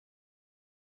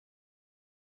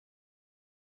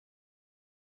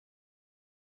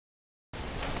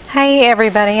Hey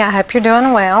everybody, I hope you're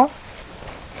doing well.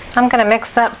 I'm going to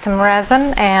mix up some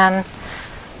resin and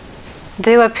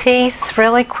do a piece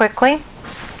really quickly.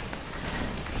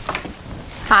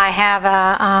 I have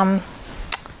a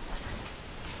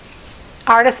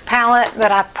artist palette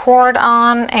that I poured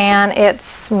on and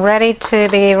it's ready to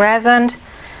be resined.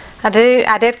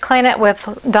 I did clean it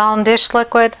with Dawn dish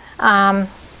liquid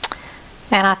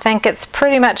and I think it's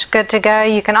pretty much good to go.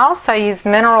 You can also use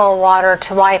mineral water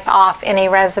to wipe off any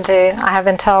residue, I have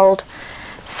been told.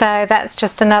 So that's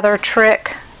just another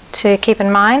trick to keep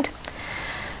in mind.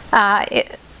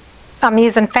 I'm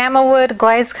using FAMOWOOD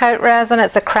glaze coat resin.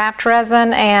 It's a craft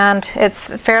resin and it's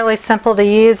fairly simple to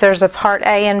use. There's a part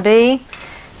A and B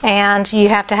and you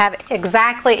have to have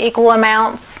exactly equal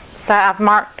amounts. So I've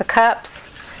marked the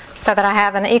cups so that I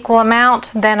have an equal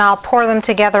amount. Then I'll pour them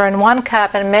together in one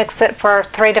cup and mix it for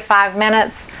 3 to 5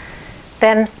 minutes.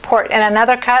 Then pour it in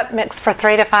another cup, mix for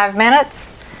 3 to 5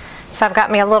 minutes. So I've got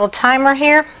me a little timer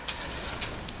here.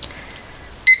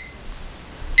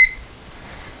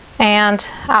 And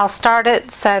I'll start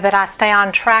it so that I stay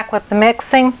on track with the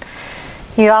mixing.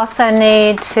 You also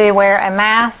need to wear a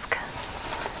mask,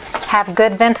 have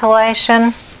good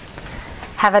ventilation,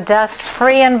 have a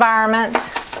dust-free environment,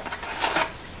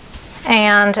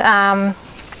 and you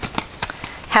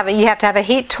have to have a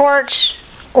heat torch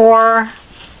or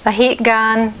a heat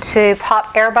gun to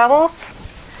pop air bubbles.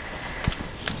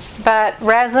 But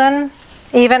resin,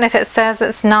 even if it says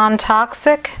it's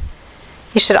non-toxic,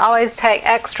 you should always take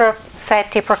extra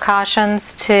safety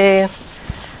precautions to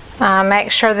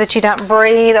make sure that you don't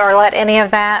breathe or let any of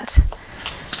that.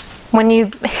 When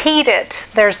you heat it,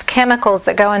 there's chemicals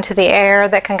that go into the air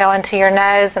that can go into your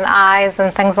nose and eyes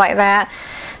and things like that.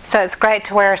 So it's great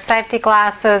to wear safety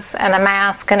glasses and a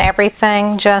mask and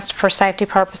everything just for safety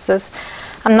purposes.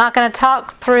 I'm not going to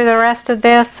talk through the rest of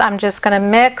this. I'm just going to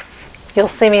mix. You'll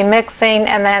see me mixing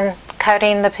and then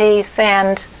coating the piece,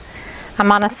 and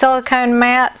I'm on a silicone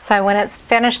mat, so when it's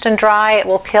finished and dry it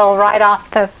will peel right off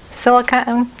the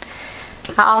silicone.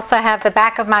 I also have the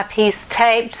back of my piece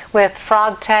taped with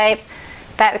frog tape.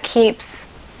 That keeps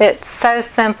it so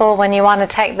simple. When you want to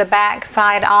take the back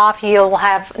side off, you'll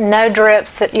have no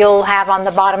drips that you'll have on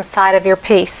the bottom side of your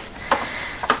piece.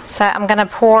 So I'm going to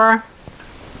pour,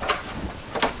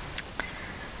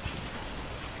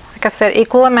 like I said,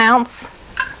 equal amounts.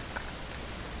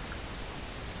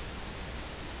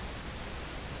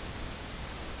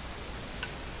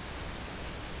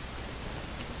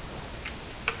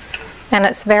 And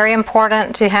it's very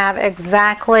important to have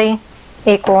exactly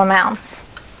equal amounts.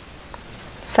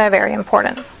 So very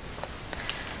important.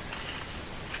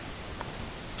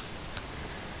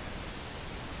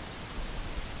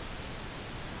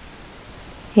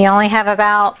 You only have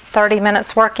about 30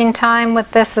 minutes working time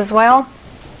with this as well,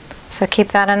 so keep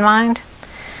that in mind.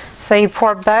 So you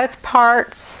pour both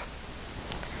parts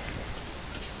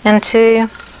into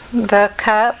the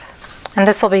cup, and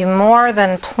this will be more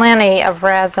than plenty of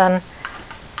resin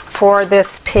for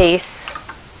this piece.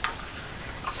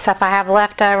 So if I have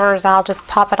leftovers, I'll just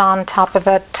pop it on top of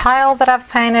a tile that I've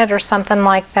painted or something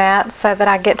like that so that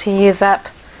I get to use up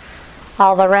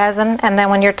all the resin. And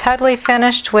then when you're totally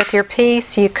finished with your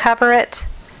piece, you cover it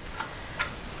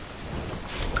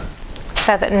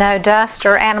so that no dust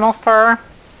or animal fur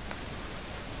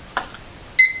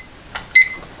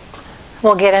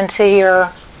will get into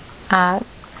your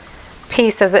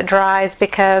piece as it dries,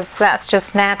 because that's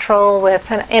just natural. With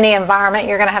any environment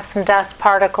you're going to have some dust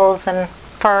particles and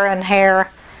fur and hair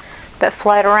that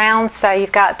float around, so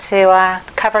you've got to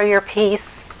cover your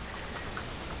piece,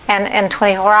 and in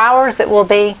 24 hours it will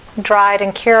be dried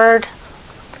and cured,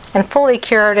 and fully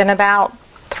cured in about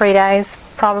 3 days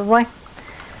probably.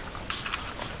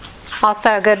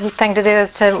 Also, a good thing to do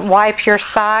is to wipe your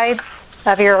sides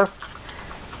of your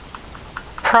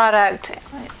product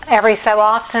every so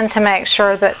often to make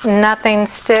sure that nothing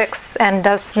sticks and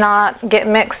does not get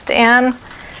mixed in,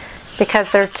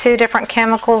 because there are two different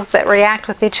chemicals that react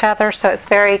with each other. So it's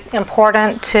very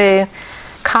important to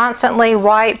constantly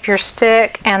wipe your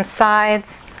stick and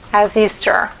sides as you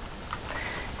stir.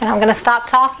 And I'm going to stop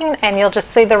talking and you'll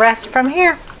just see the rest from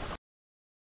here.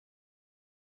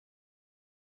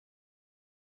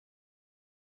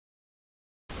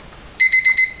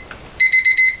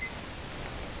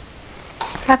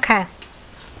 Okay,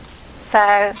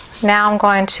 so now I'm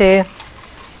going to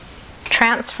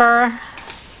transfer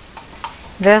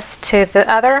this to the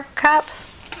other cup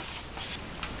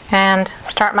and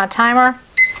start my timer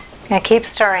and keep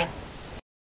stirring.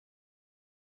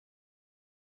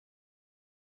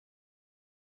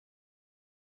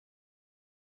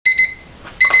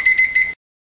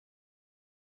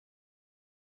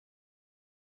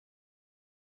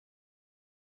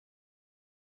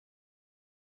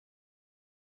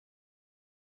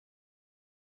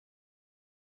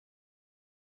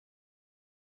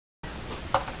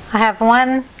 I have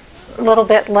one little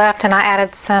bit left, and I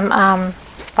added some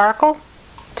sparkle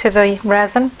to the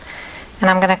resin, and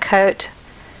I'm going to coat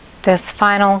this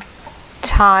final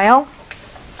tile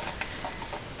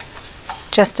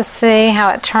just to see how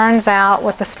it turns out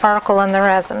with the sparkle and the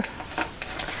resin.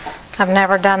 I've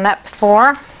never done that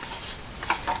before,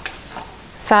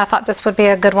 so I thought this would be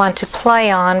a good one to play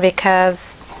on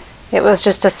because it was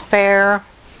just a spare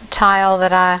tile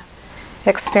that I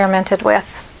experimented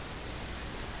with.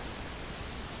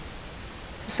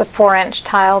 It's a 4-inch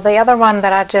tile. The other one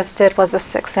that I just did was a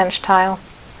 6-inch tile.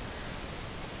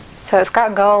 So it's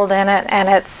got gold in it, and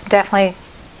it's definitely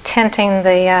tinting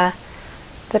the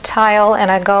tile in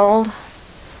a gold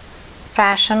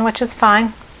fashion, which is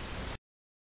fine.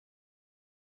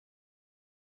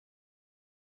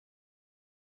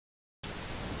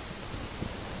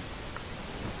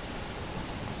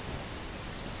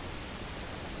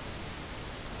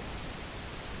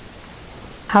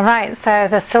 Alright, so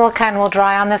the silicone will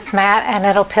dry on this mat and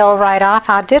it'll peel right off.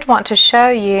 I did want to show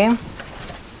you,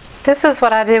 this is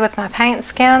what I do with my paint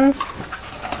skins.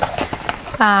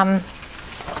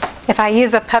 If I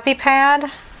use a puppy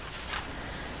pad,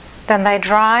 then they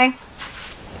dry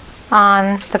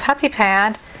on the puppy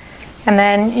pad, and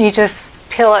then you just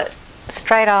peel it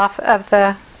straight off of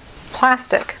the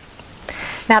plastic.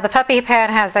 Now the puppy pad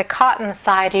has a cotton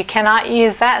side. You cannot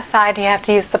use that side, you have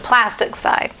to use the plastic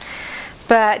side.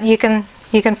 But you can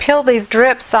peel these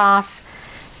drips off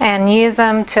and use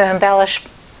them to embellish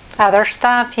other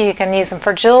stuff. You can use them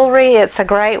for jewelry. It's a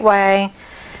great way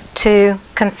to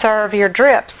conserve your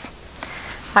drips.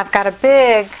 I've got a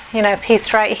big,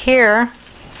 piece right here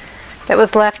that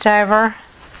was left over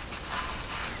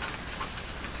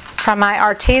from my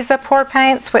Arteza pour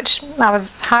paints, which I was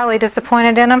highly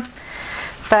disappointed in them.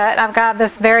 But I've got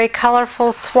this very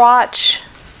colorful swatch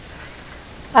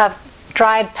of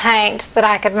dried paint that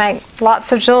I could make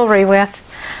lots of jewelry with.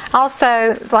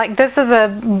 Also, like this is a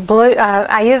blue,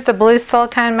 I used a blue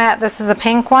silicone mat. This is a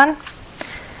pink one,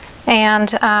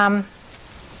 and I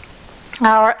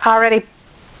already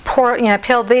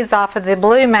peeled these off of the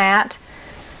blue mat.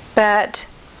 But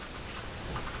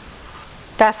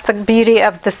that's the beauty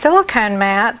of the silicone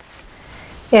mats,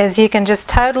 is you can just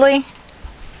totally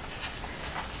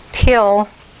peel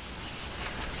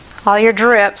all your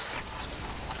drips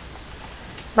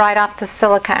right off the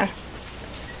silicone.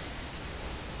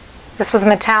 This was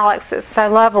metallics. It's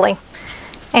so lovely.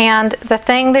 And the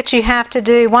thing that you have to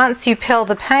do once you peel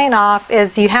the paint off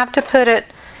is you have to put it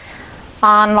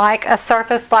on like a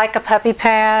surface like a puppy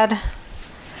pad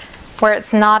where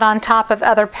it's not on top of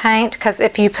other paint, because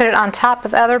if you put it on top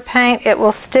of other paint it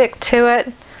will stick to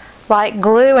it like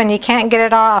glue and you can't get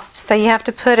it off. So you have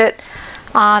to put it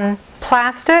on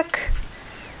plastic,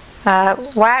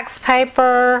 wax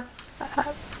paper,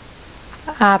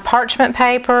 parchment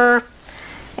paper,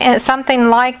 and something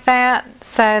like that,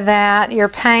 so that your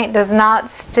paint does not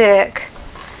stick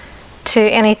to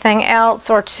anything else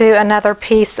or to another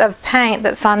piece of paint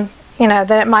that's on, that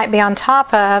it might be on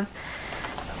top of.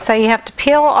 So you have to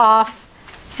peel off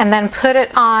and then put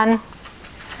it on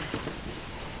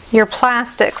your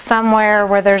plastic somewhere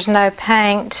where there's no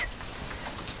paint,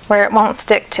 where it won't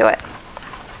stick to it.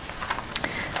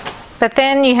 But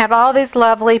then you have all these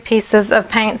lovely pieces of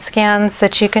paint skins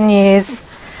that you can use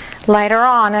later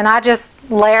on. And I just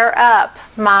layer up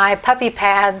my puppy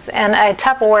pads in a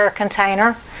Tupperware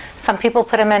container. Some people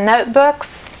put them in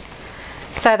notebooks.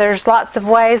 So there's lots of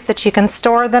ways that you can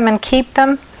store them and keep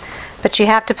them. But you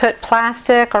have to put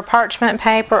plastic or parchment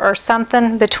paper or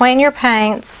something between your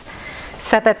paints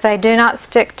so that they do not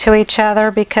stick to each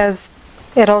other, because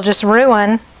it'll just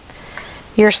ruin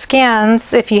your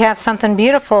skins. If you have something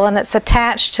beautiful and it's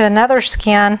attached to another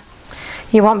skin,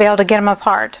 you won't be able to get them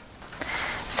apart.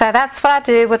 So that's what I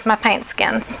do with my paint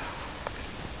skins.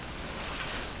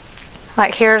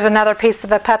 Like here's another piece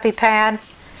of a puppy pad.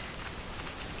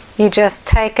 You just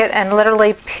take it and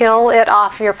literally peel it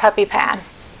off your puppy pad.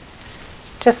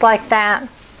 Just like that.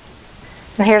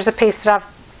 And here's a piece that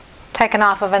I've taken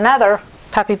off of another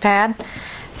puppy pad.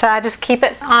 So I just keep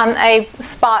it on a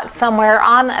spot somewhere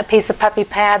on a piece of puppy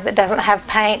pad that doesn't have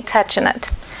paint touching it.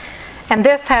 And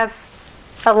this has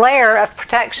a layer of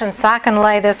protection, so I can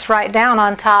lay this right down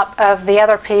on top of the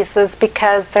other pieces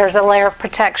because there's a layer of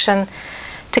protection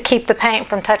to keep the paint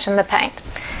from touching the paint.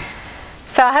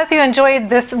 So I hope you enjoyed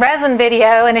this resin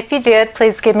video, and if you did,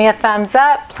 please give me a thumbs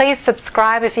up. Please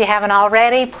subscribe if you haven't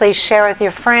already. Please share with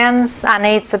your friends. I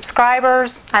need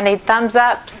subscribers. I need thumbs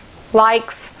ups,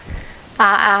 likes,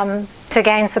 to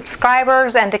gain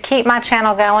subscribers and to keep my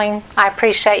channel going. I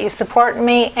appreciate you supporting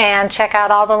me, and check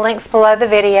out all the links below the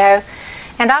video,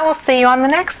 and I will see you on the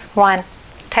next one.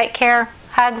 Take care.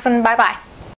 Hugs and bye-bye.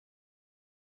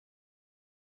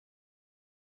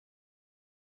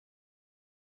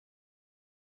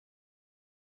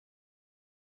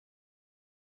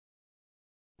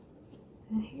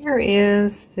 Here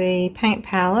is the paint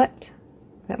palette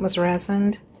that was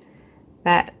resined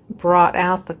that brought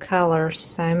out the color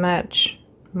so much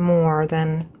more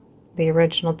than the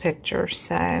original picture.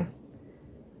 So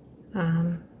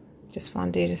just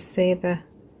wanted you to see the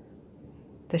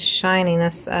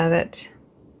shininess of it.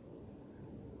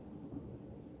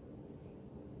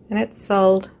 And it's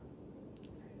sold.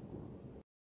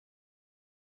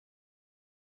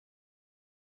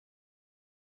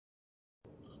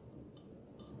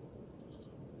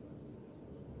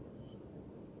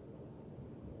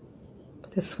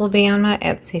 This will be on my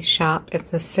Etsy shop.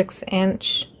 It's a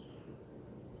 6-inch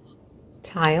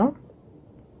tile.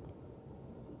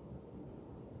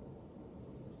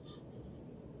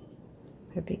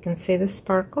 Hope you can see the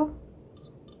sparkle.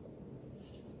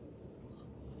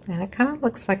 And it kind of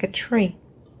looks like a tree.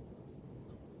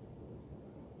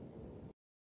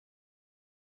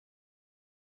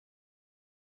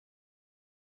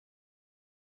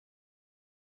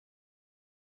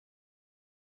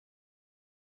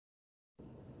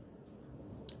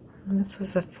 And this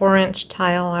was a 4-inch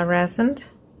tile I resined.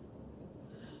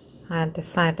 I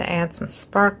decided to add some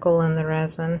sparkle in the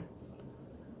resin,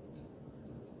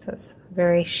 so it's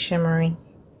very shimmery.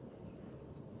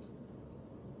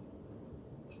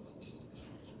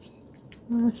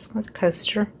 This was a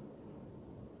coaster.